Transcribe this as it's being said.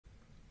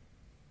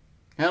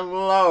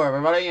Hello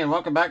everybody and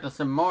welcome back to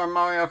some more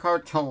Mario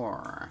Kart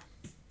Tour.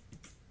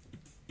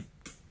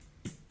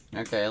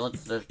 Okay,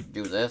 let's just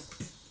do this.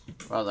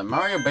 Well, the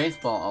Mario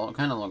Baseball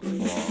kind of looks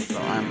cool,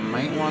 so I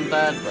might want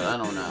that, but I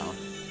don't know.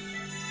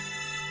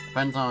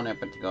 Depends on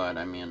if it's good.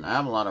 I mean, I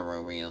have a lot of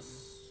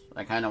rubies.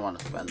 I kind of want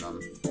to spend them.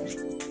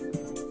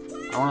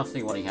 I want to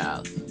see what he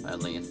has,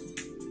 at least.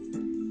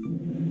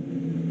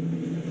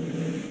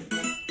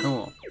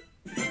 Cool.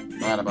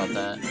 Glad about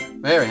that.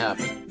 Very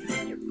happy.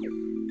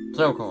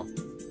 So cool.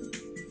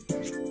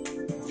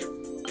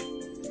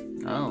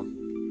 Oh.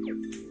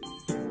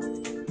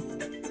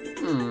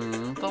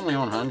 It's only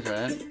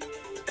 100.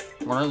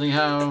 What does he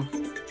have?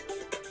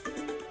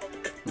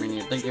 I mean,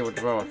 you'd think he would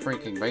throw a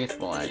freaking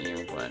baseball at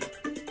you, but...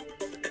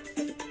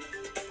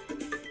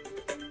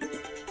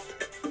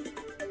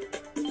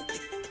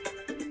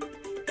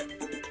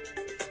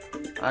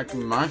 Like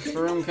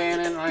mushroom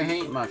cannon? I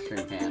hate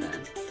mushroom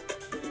cannon.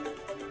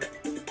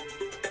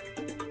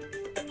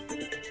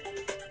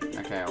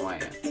 Okay,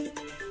 wait.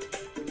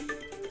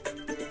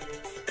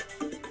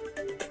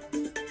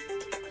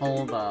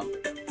 Hold up.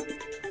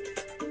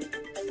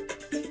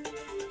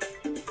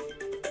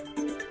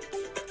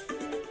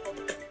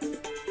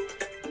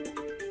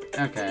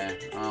 Okay,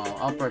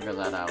 I'll figure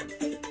that out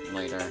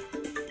later.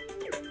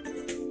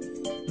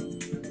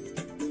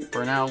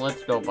 For now,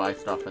 let's go buy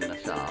stuff in the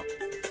shop.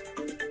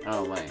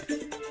 Oh, wait.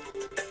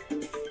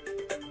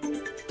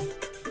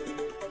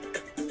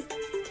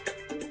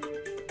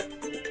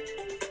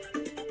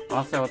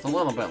 Also, it's a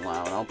little bit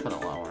loud. I'll put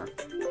it lower.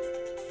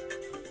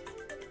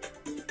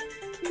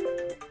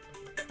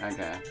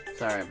 Okay,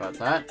 sorry about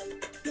that.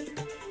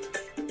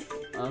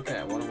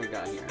 Okay, what do we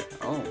got here?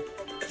 Oh.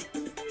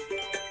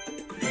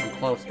 I'm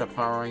close to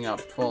powering up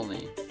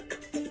fully.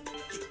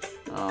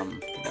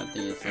 Got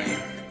these things.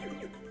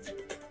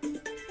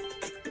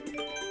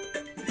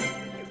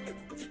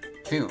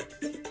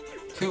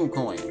 Two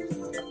coins.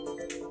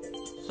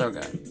 So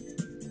good.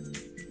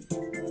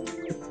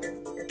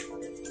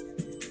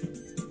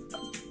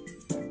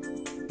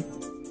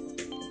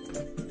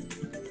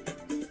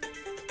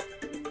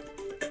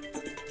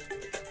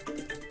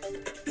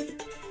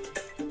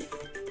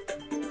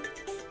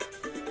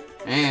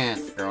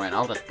 Screw it,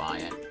 I'll just buy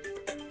it.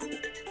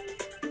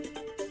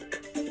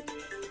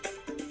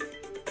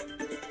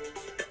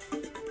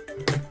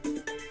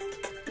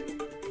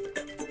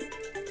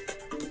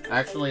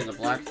 Actually, the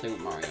black suit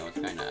Mario is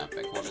kinda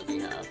epic. What does he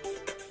have?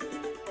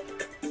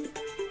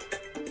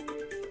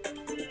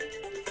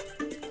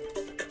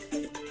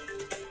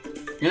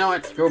 You know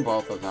what? Screw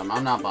both of them.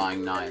 I'm not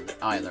buying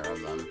either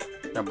of them.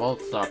 They're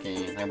both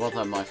sucky. They both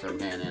have Mushroom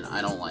Cannon.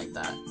 I don't like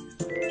that.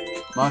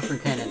 Mushroom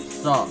Cannon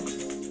sucks.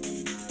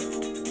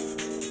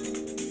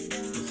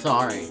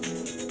 Sorry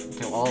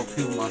to all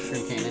 2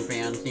 Mushroom Cannon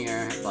fans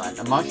here, but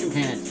the Mushroom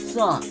Cannon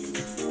sucks.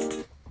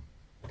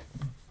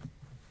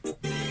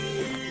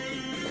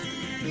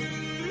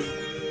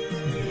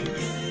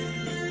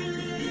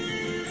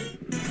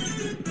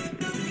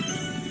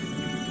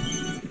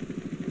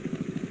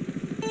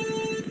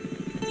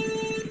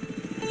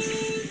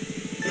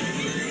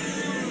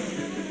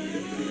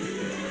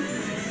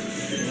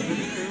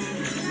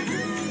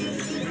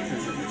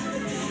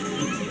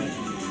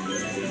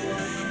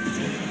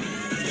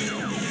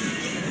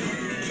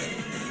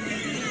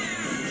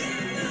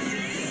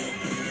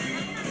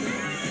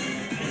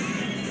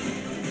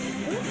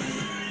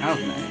 That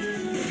was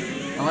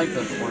nice. I like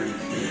this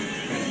orange suit.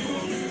 Kind of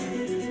cool.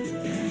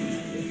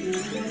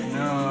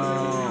 No,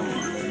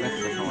 I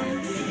missed the coin.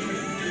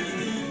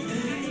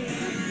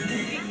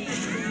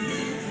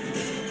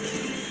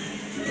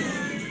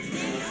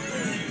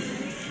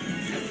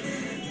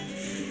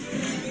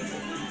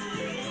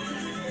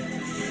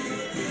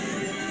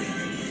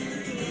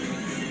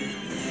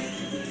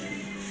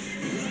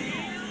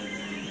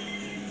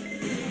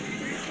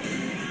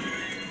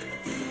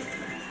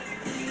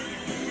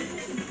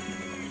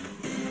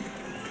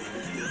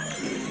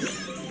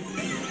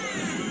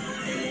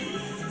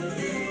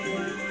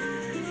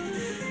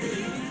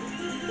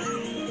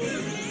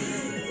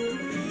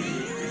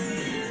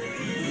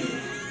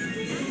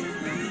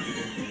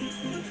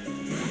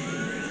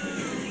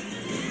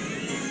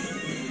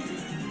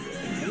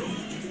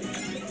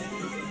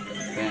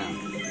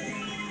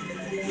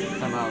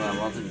 Somehow that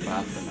wasn't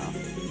fast enough.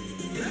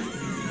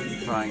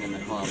 Trying in the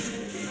club.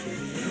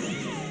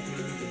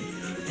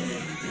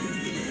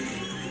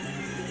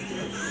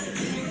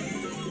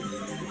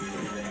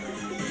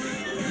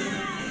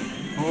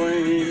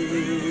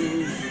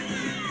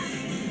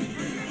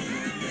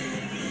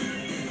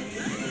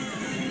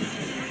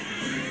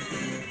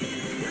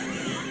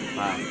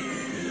 Wow.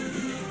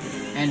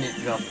 And it's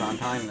just on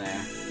time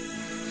there.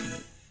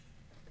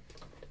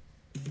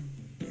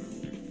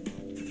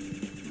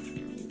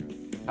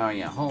 Oh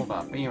yeah, hold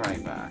up, be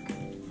right back.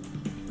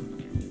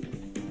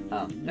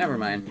 Oh, never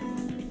mind.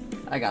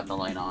 I got the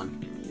light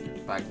on.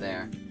 Back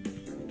there.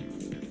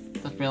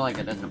 Just feel like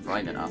it isn't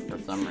bright enough for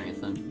some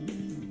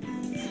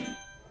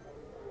reason.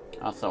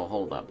 Also,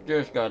 hold up.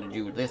 Just gotta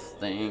do this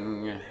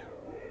thing.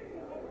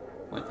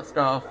 With the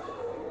stuff.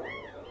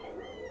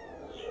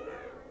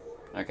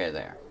 Okay,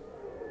 there.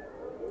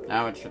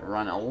 Now it should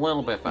run a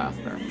little bit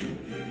faster.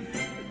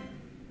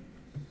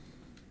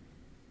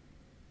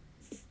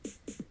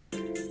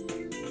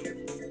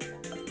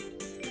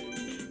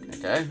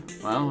 Okay,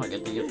 well, I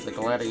get to use the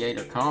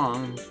Gladiator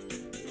Kong.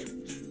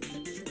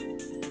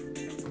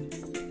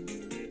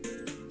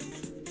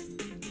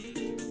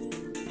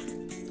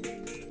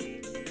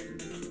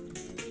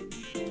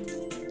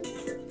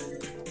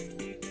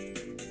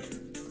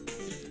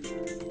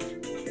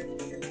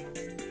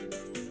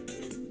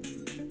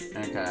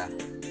 Okay.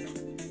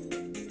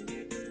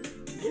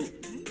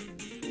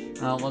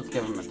 Well, let's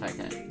give him a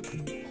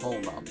ticket.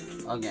 Hold up.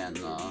 Again,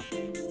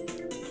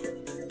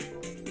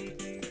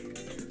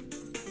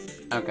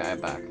 Okay,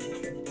 back.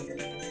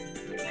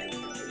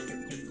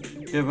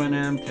 Giving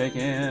him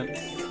tickets.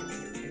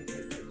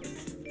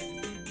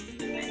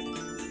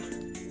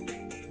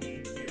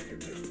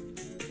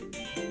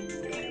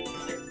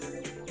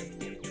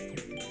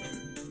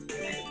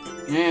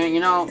 Yeah, you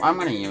know, I'm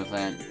gonna use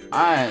it.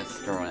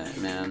 Screw it,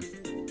 man.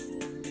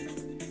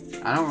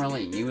 I don't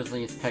really use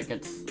these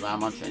tickets that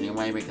much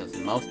anyway, because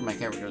most of my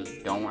characters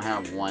don't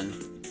have one.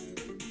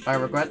 If I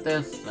regret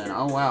this, then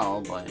oh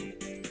well, but...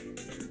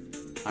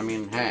 I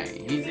mean,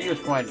 hey, he's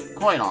used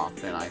quite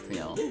often, I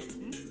feel.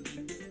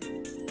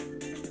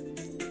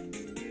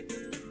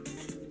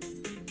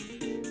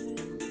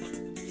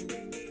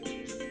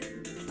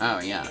 Oh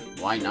yeah,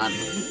 why not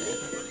boost it?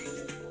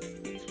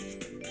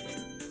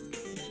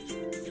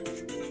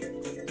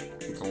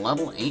 It's a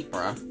level 8,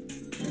 bruh.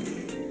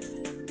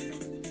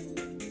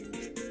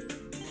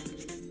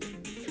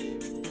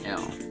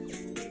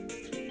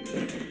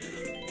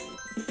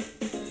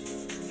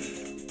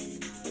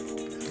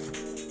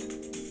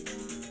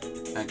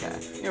 Okay,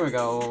 here we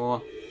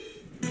go.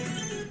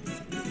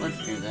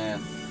 Let's do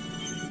this.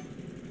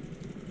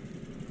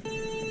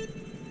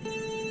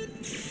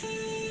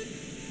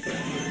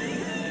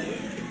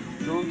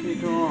 Donkey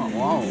Kong.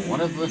 Whoa,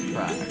 what is this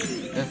track?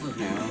 This is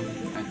new,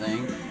 I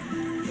think.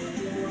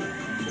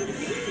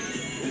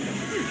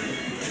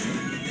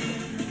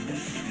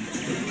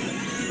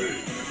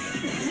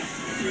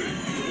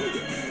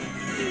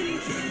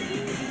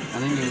 I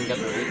didn't even get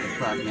to read the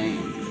track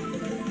name.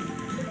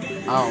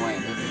 Oh wait,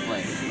 this is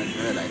like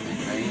Madrid, I think,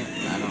 right?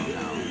 I don't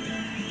know.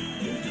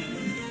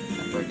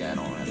 I forget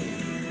already.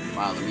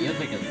 Wow, the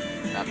music is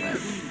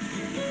epic.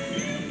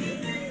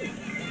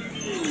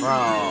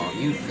 Bro,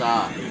 you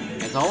suck.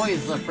 It's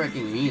always the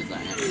freaking music,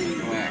 I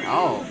swear.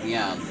 Oh,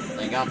 yeah,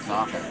 they got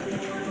soccer.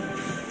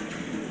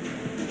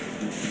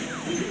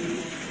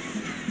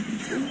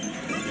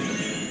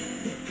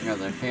 Yeah,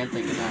 the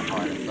chanting in that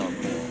part is so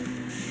cool.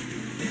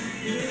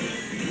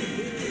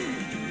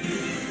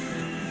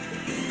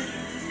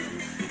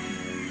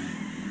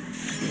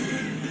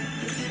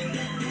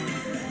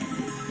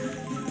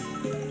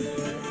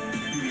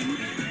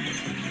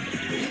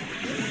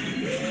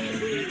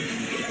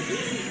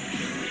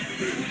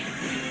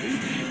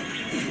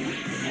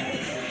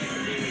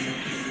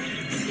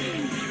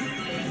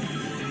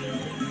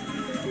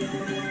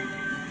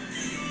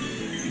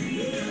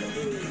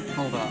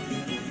 Hold up.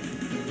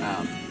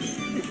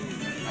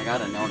 I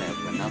got a notice,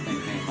 but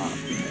nothing came up.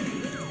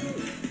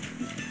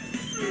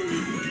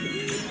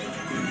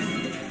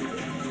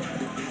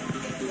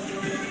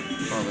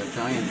 Oh, the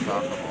giant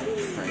soccer ball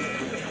is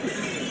crazy.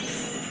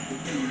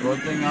 Good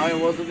thing I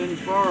wasn't in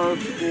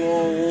first,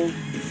 lol.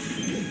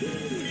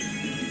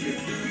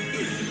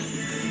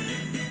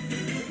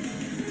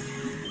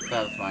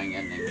 Satisfying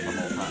ending the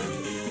whole time.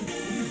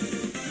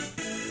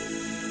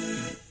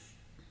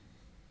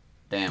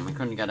 Damn, I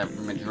couldn't get a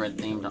Madrid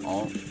themed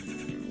alt.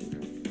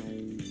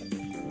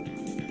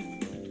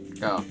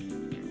 Go.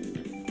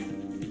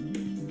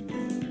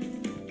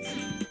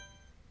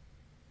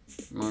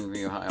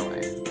 Moonview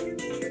Highway.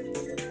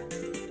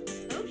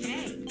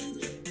 Okay.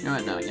 You know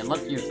what, no, yeah,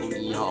 let's use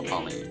Yeehaw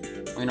Polly.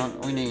 We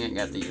didn't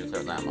get to use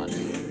her that much.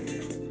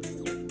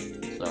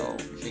 So,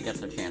 she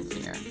gets a chance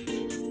here.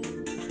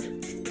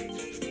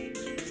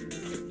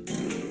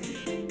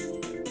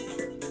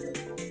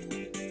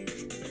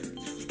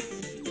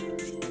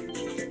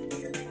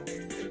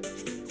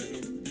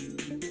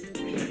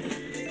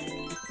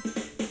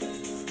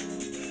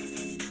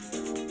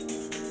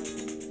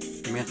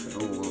 Miss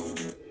Ulu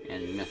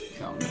and Miss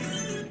Chung.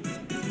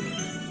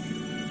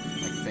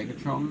 Like Big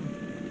Chung?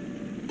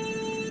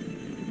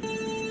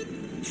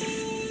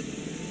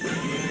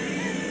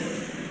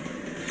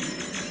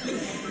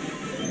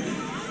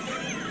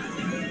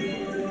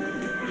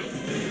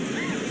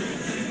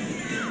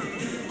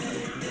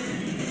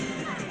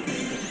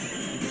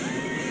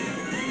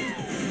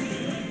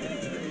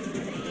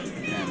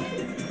 Damn it.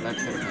 That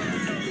should have been.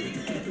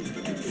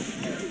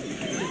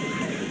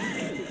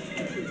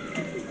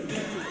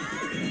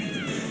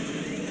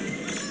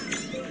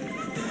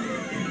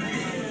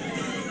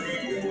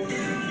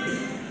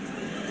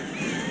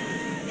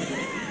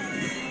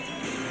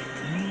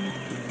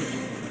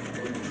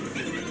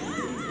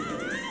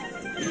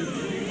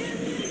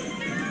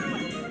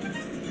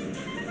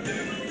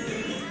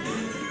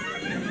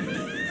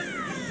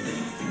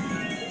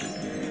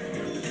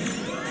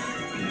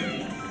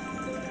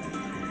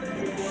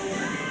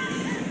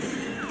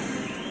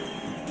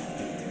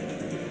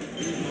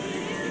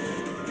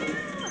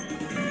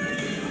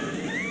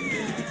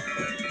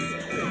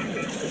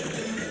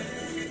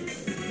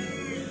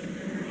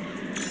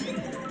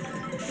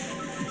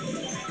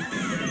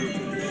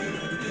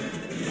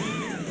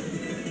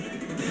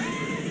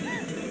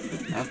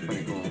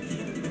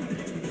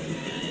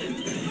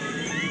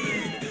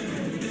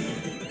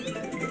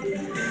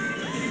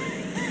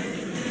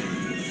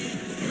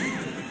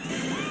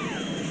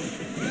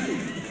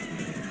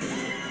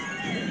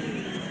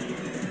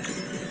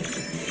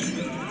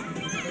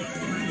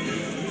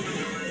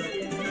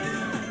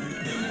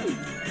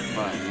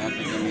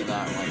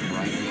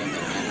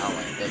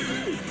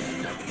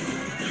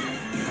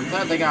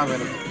 glad they got rid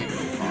of the Kingdom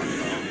font,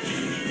 though.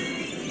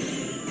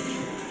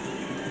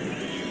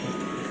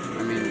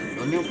 I mean,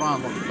 the new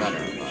font looks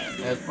better, but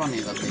it's funny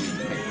that they use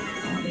Kingdom font.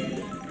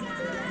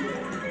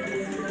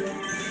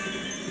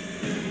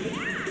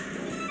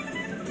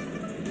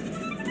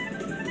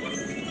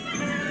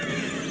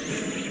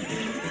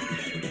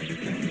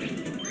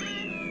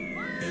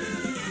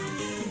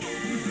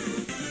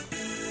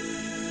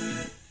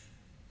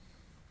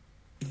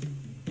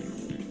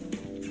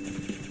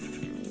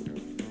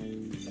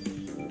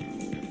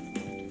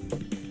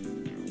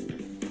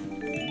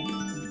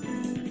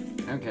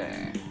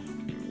 Okay.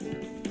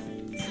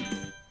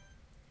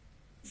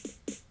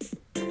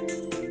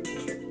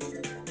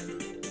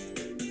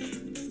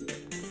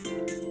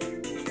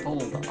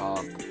 Hold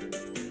up.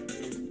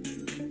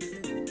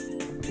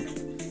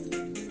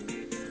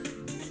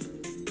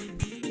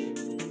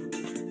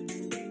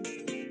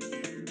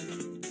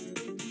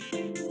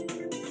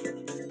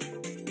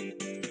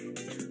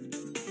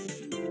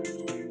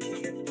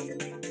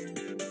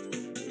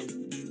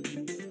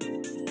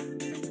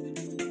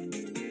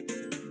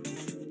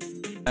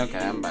 Okay,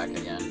 I'm back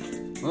again.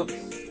 Whoops.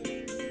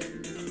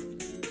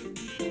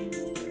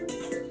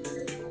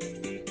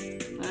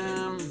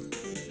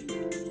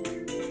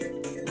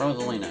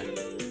 Rosalina.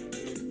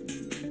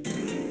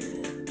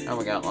 Oh,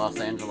 we got Los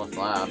Angeles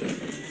Labs.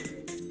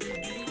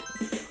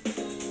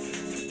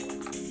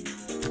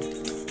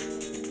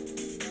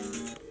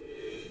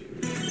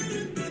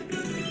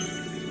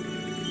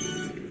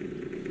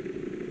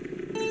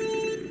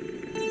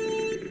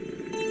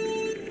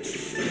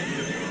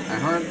 I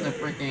heard the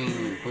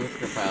freaking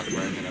booster pass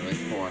version of this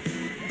course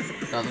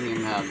doesn't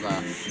even have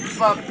the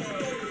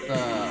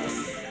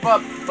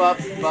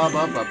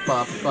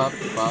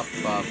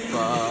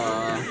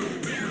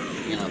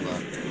you know,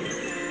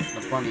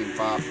 the funny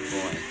bop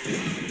voice.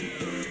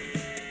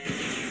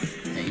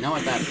 Okay, you know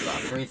what, that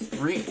sucks.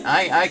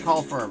 I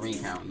call for a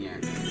recount here.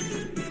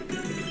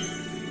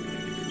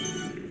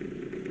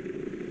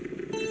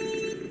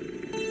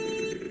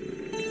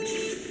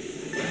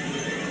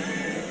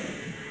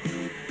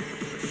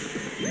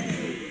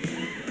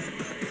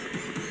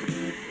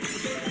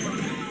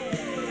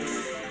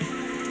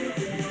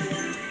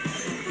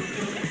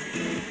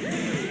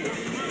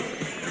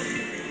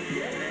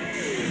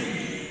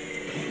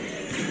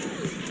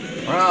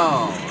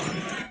 Bro,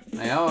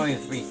 they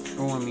always be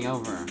screwing me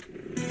over.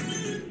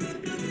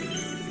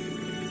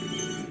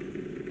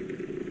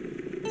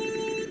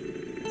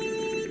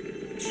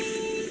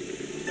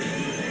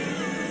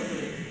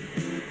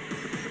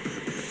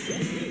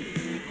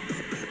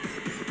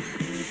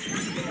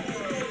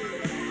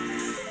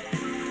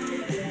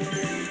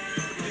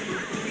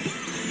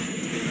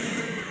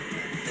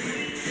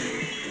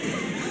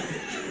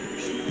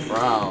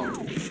 Bro.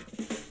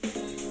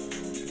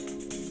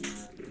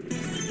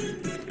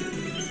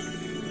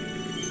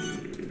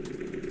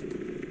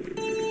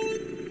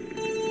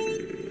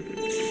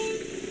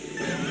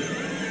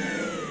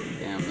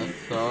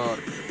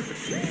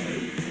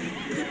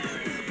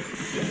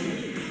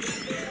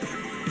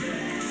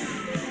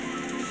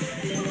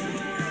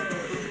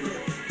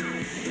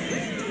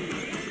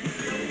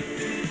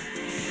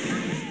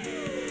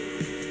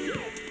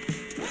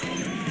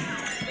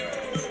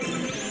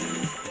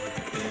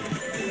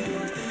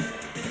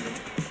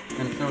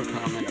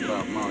 Comment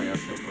about Mario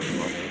Super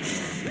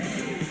Brothers.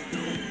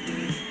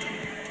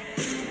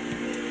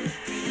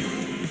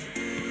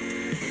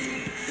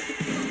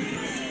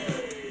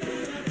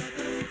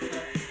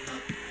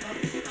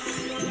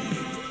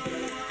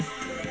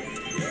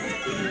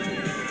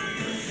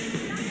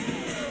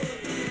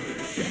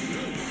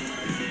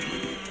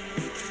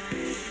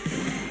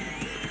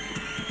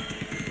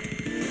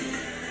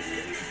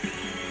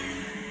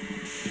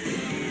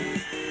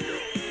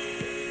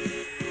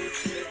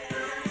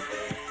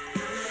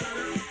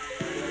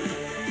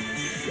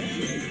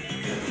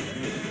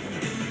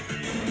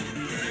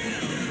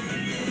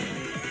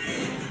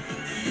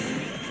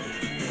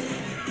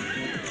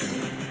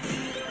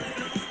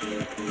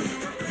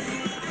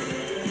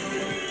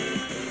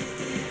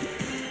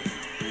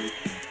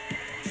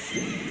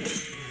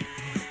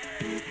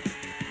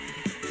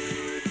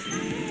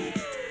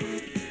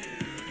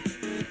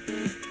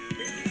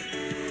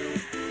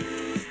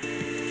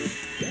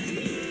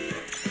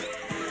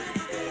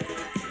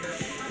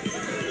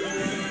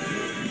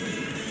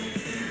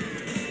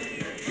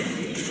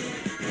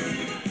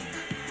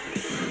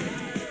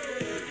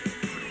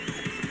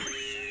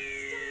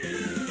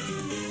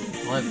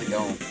 Let's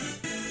go.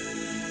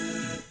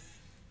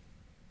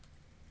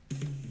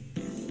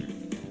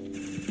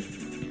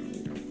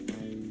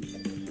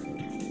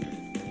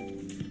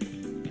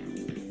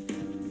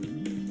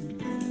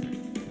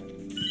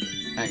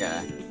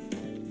 Okay.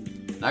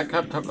 That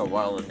cup took a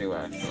while to do,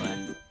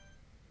 actually.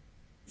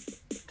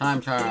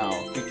 Time trial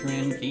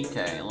featuring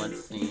DK.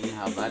 Let's see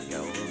how that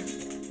goes.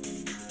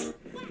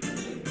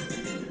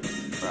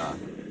 Bruh.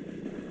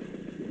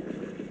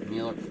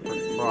 He looks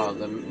pretty... Bruh,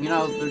 you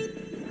know, the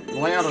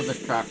layout of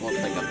this track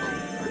looks like a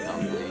boot or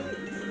something.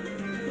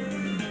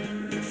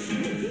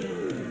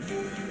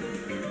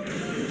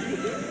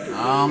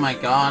 Oh my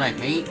god, I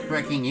hate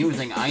freaking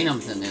using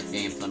items in this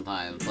game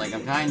sometimes. Like,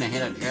 I'm trying to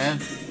hit a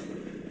drift,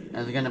 and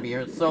it's gonna be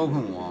so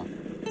cool.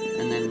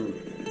 And then,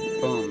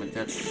 boom, it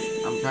just...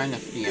 I'm trying to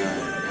steer,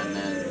 and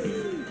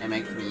then it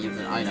makes me use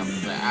an item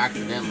because I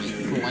accidentally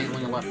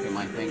slightly lifted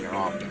my finger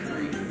off the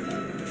screen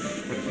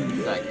for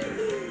 2 seconds.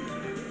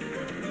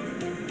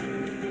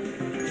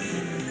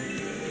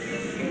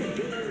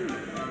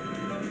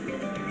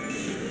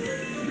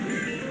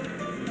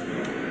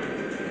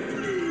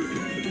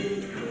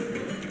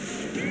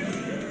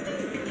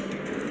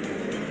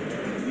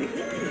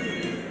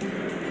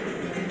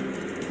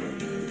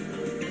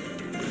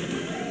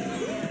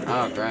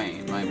 Oh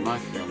great, my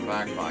mushroom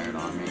backfired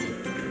on me.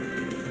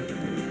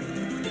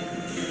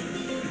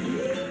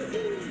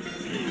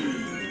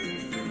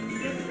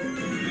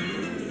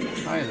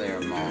 Hi there,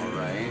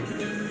 Mulray.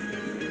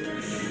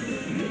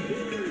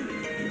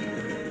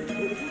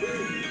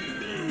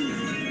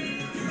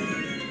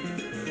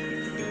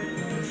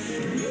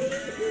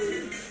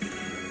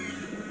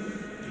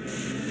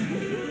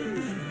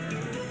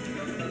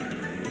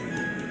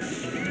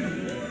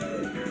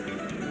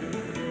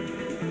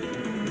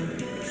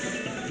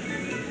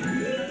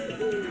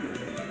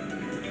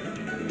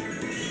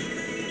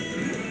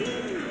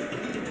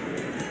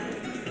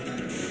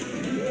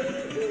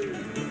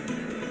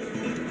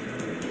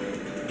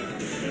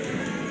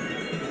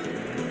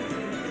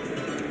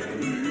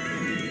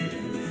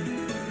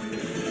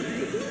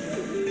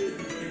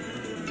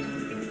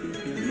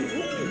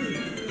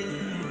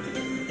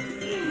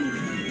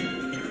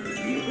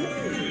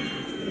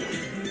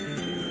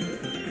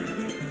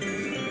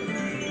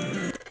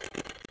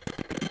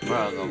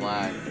 Bro, the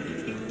lag.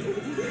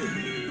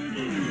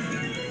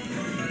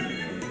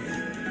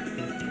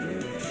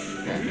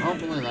 Okay,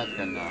 hopefully that's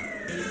good enough.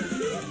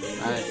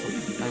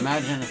 I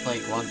imagine it's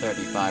like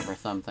 135 or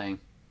something.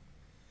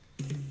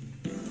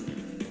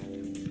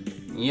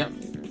 Yep.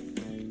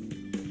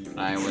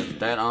 I was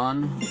dead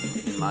on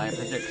in my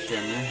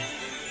prediction.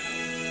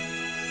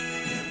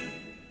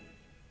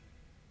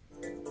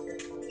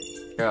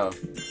 Go.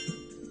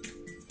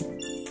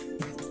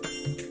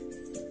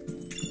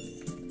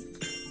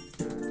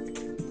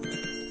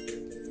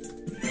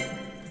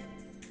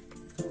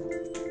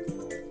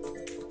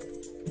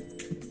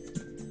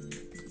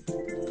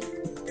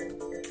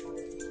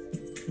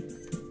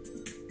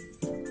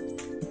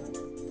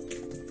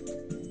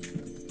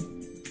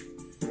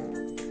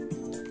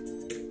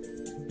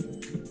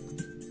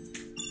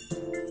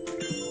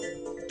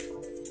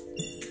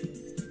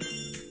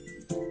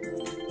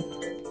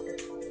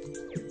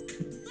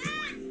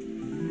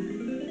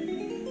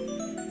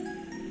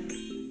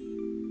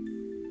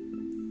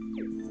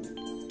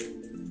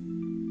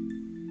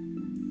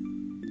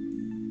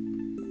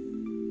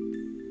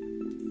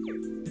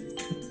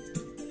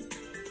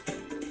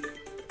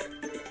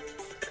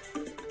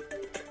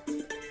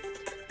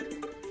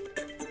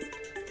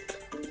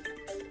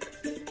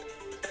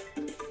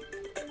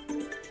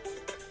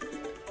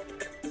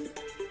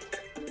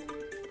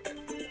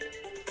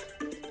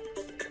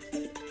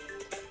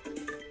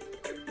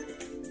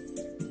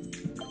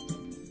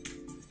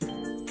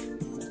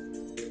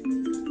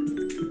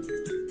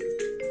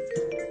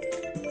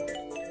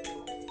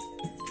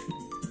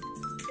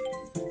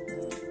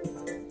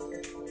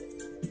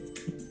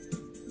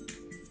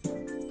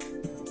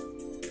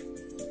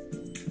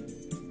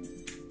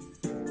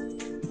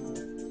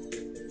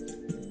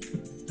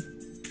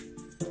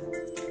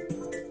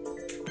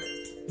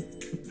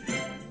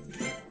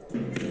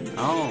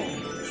 Oh,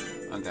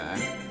 okay,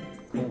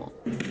 cool.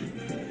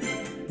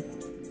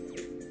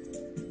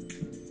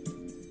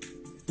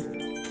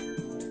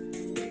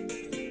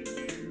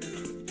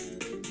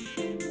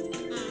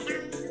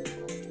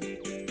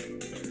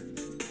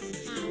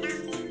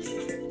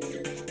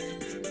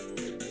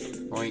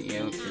 Point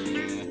Yoshi.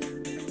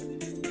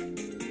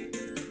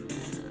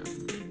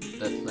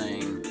 This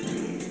thing.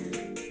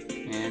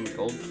 And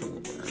gold silver.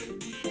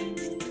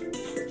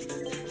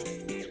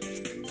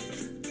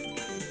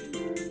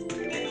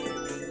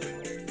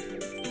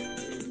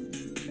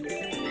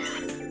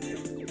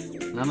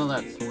 None of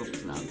that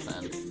swoops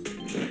nonsense.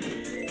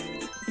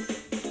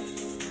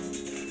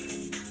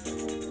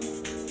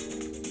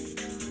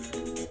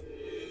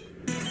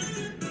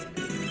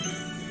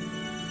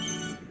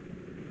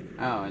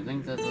 Oh, I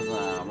think this is,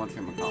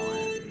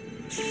 whatchamacallit.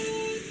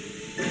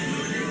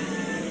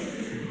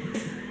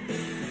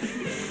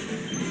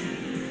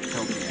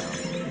 Tokyo.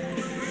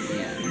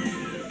 Yeah.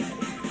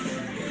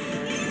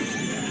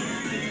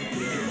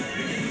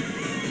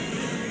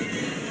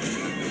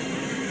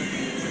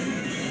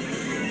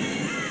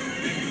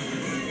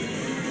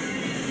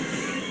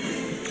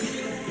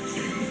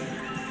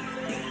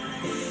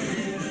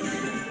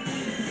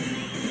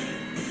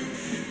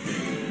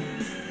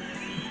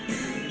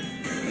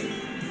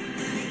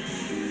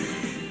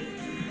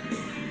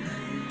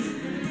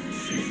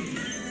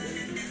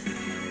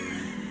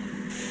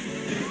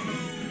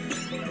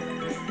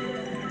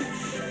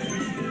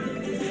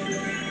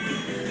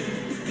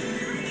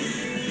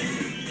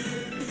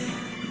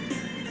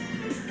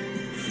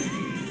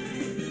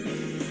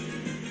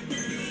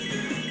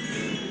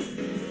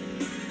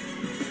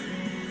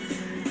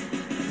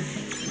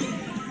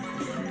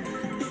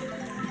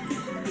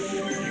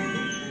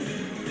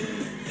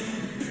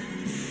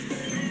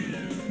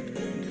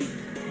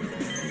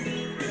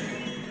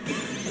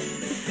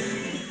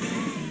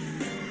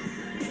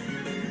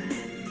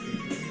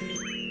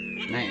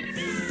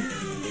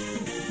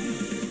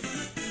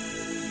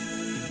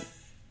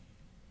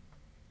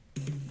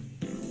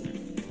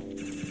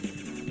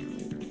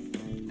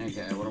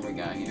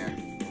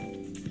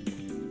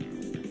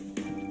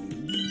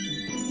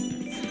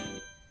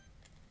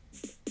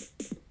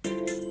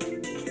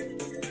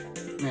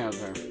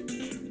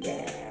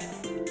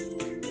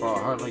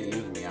 hardly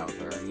use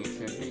Meowser, and he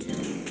should be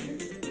used.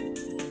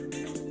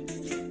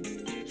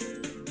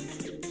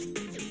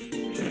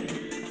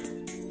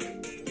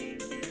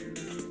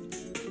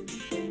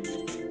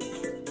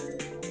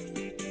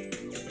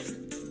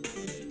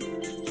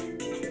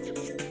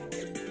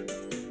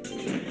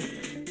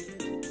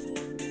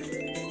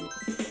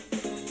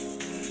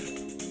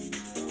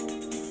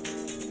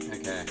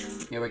 Okay,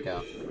 here we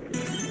go.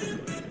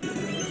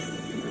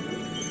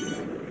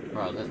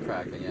 Bro, this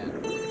track again.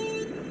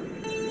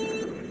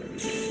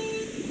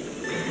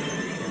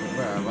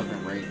 Bro, I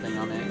wasn't racing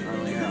on it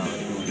earlier, I was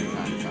doing a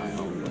time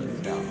trial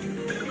with stuff.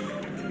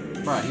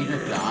 Bro, he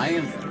just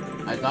dies?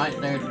 I thought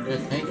they'd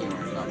just hit you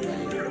or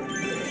something. You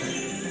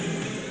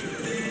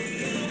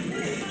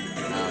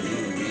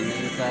didn't mean to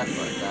use that,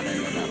 but that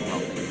ended up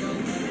helping me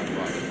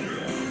twice,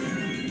 so.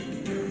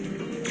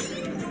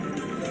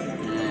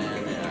 And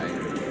yeah,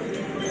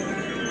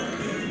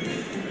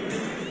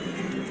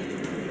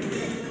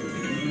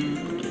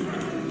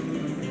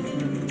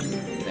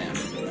 damn,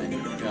 I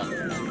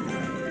just missed.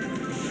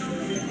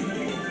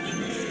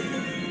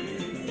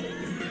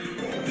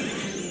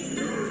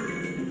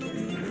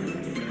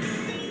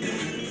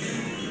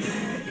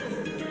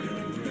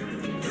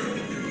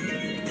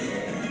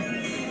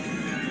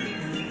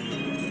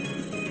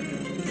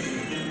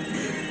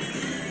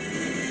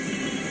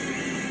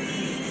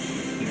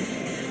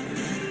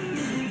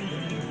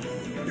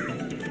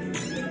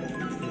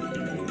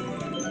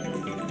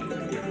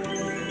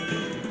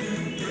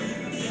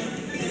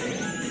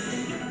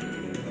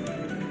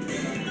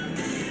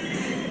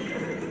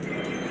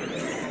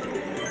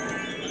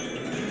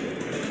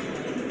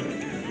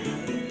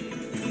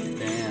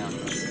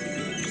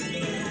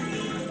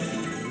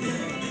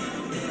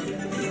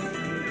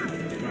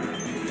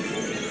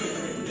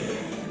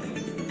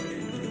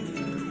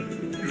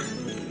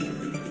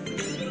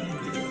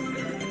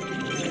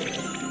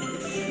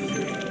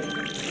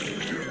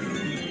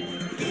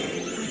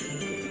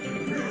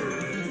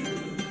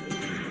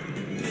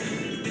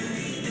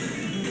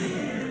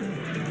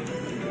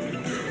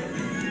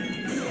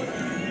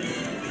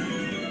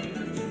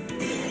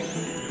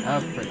 That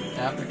was pretty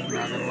epic, not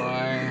gonna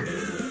lie.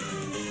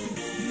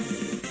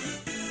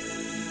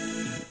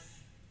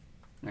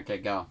 Okay,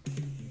 go.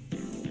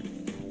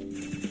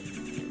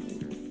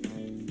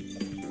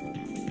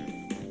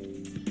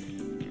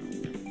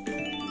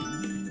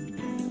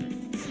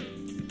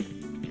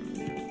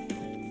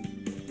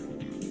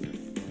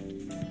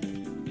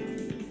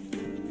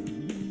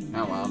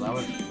 Oh wow, that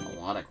was a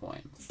lot of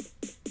coins.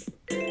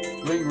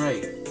 Ring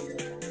race.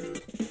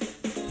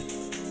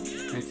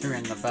 Make sure you're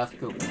in the best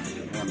coupon,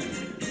 you hear me?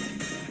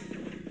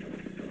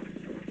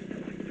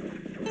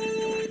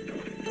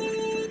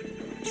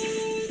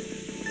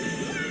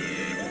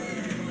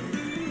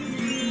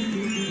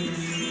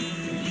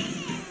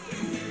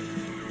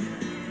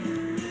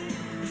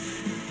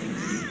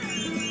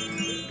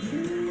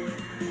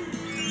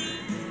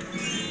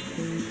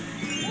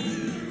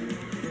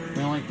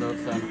 We only throw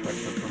sound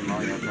effects from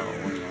Mario Kart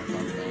Wii or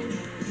something.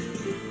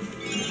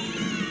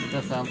 It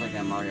just sounds like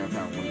a Mario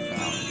Kart Wii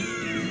sound.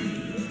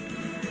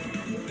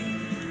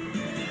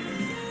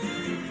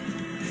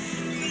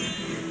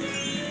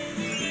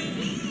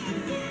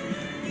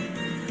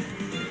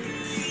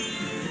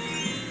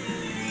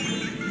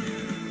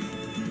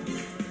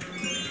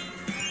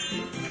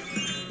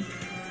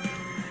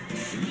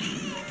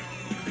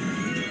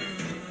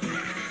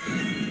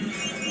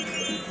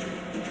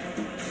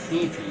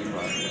 Easy,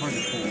 but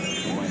pretty cool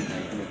the way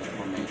they do the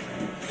formation.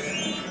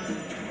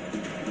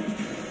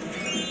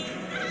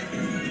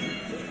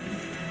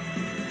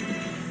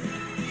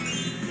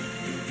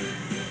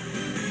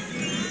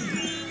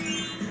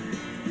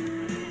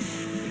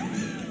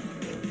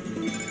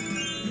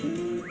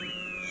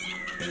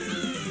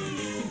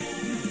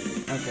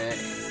 Okay.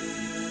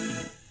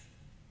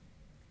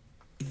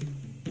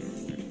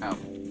 Oh.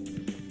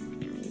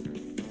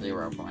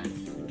 0 points.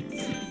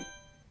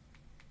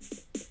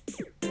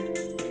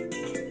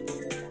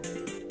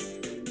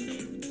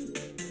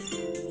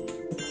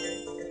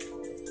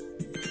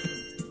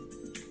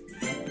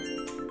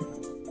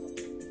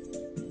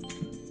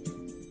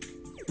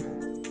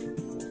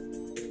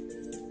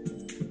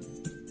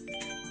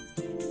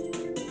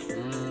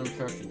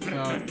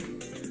 Chuck,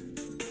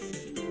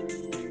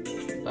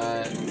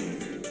 that,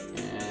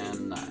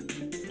 and that.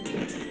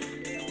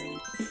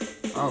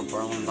 Oh,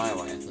 Berlin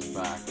Byways is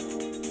back.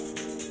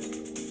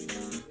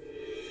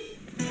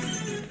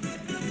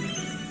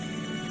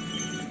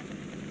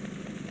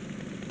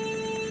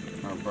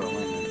 Or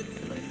Berlin is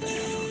what they say,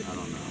 I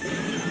don't know.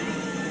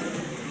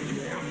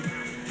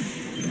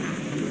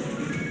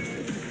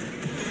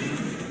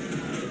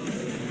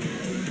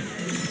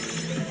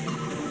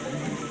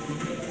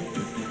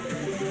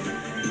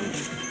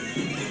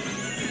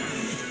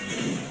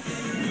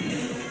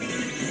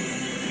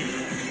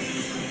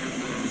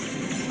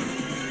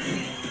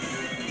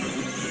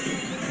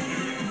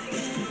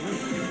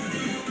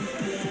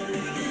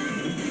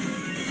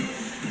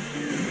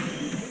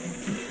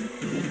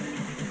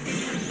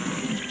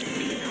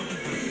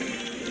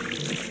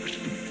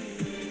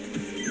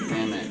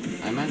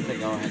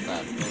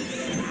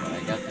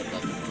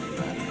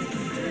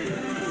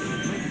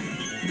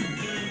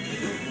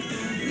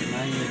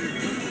 And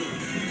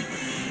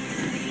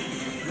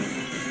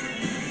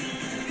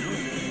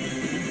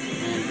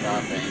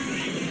shopping.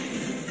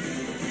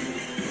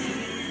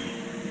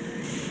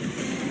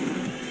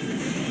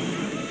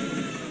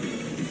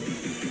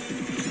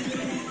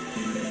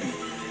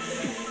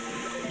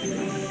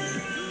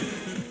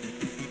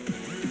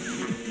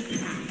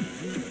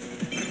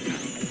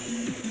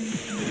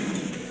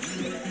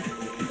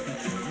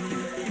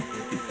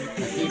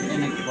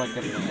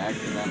 Inexplicably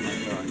accidentally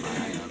throwing my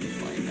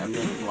items. Like, I'm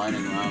just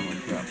sliding around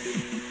with trucks.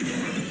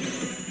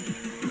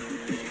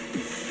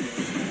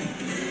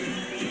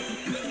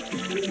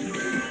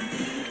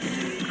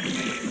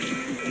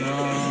 No.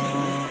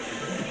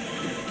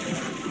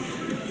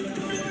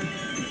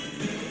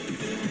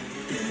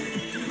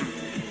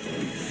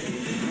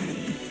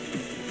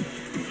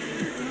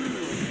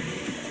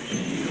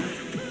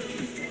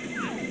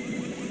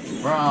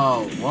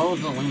 Bro,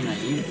 Rosalina,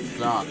 you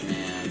suck,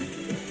 man.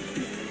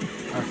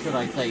 Or should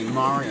I say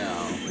Mario?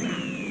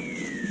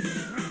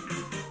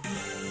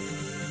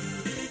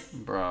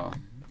 Bro.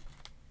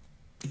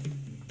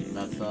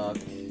 That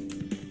sucks.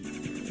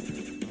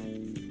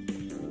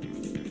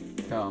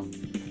 Go.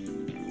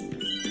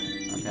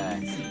 Okay.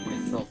 We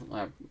still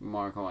have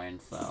more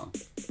coins, so.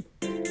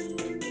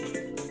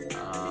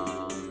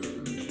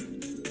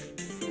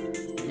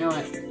 You know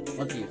what?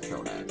 Let's use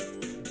Showdown.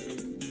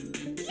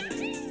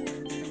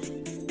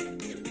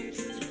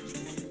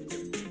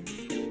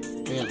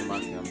 He has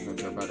mushrooms,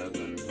 which are better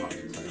than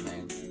hearts, I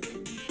think.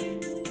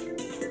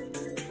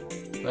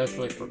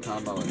 Especially for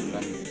combo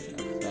extending.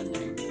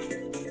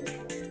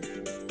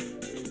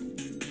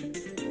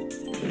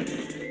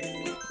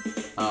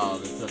 Oh,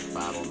 this is just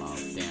battle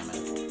mode, damn it.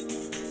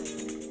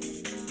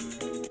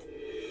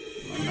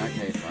 Well, in that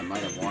case, I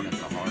might have wanted the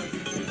heart.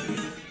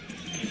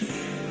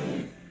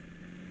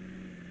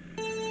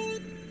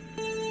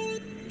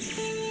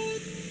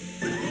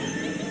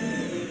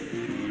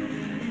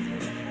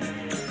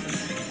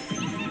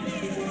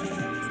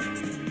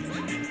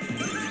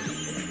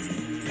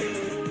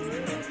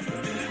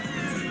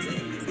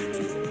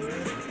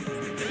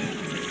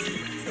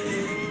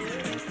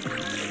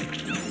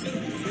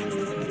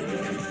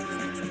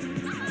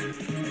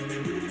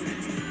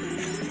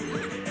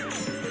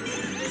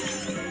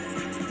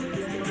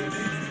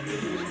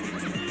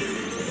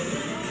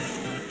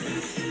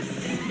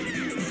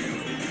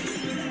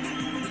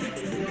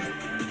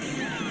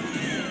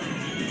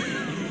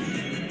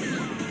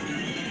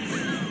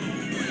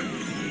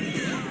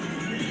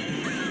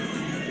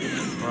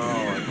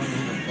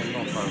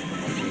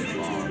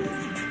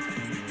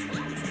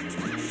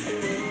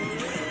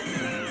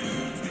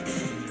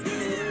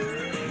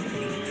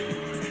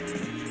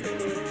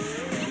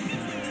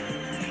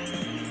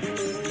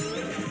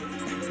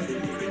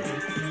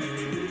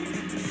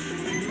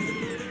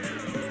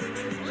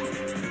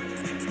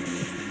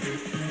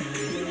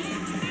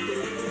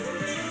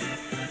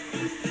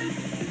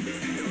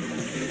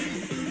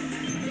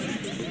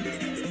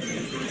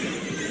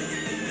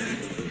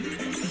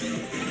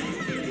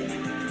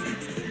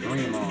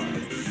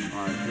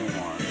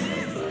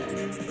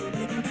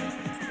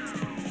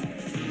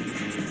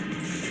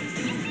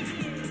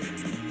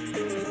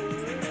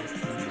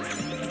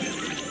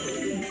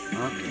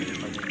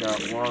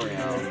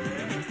 Wario.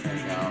 There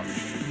you go.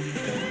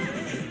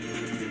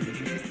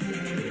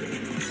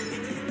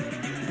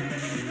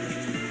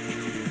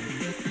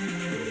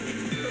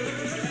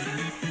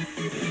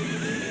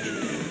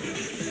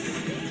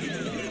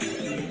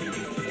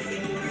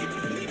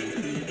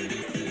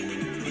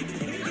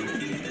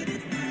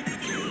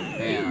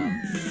 Damn,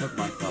 took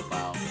myself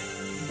out.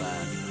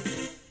 Sad.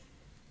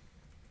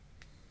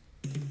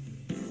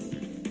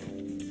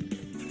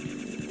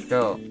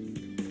 Go.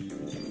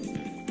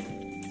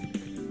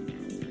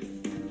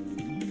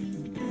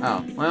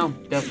 Oh, well,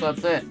 guess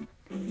that's it.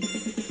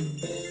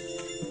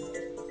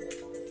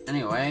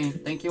 Anyway,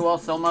 thank you all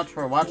so much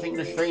for watching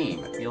the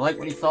stream. If you like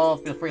what you saw,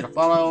 feel free to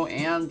follow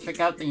and check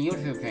out the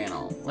YouTube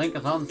channel. Link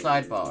is on the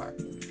sidebar.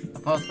 I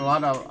post a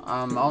lot of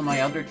all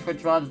my other Twitch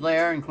VODs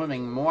there,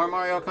 including more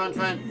Mario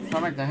content,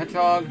 Sonic the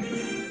Hedgehog,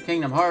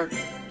 Kingdom Hearts,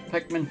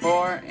 Pikmin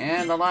 4,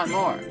 and a lot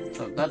more.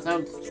 So if that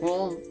sounds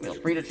cool, feel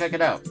free to check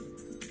it out.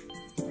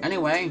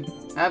 Anyway,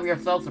 have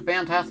yourselves a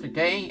fantastic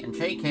day and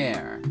take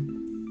care.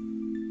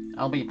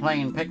 I'll be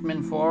playing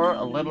Pikmin 4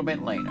 a little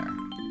bit later.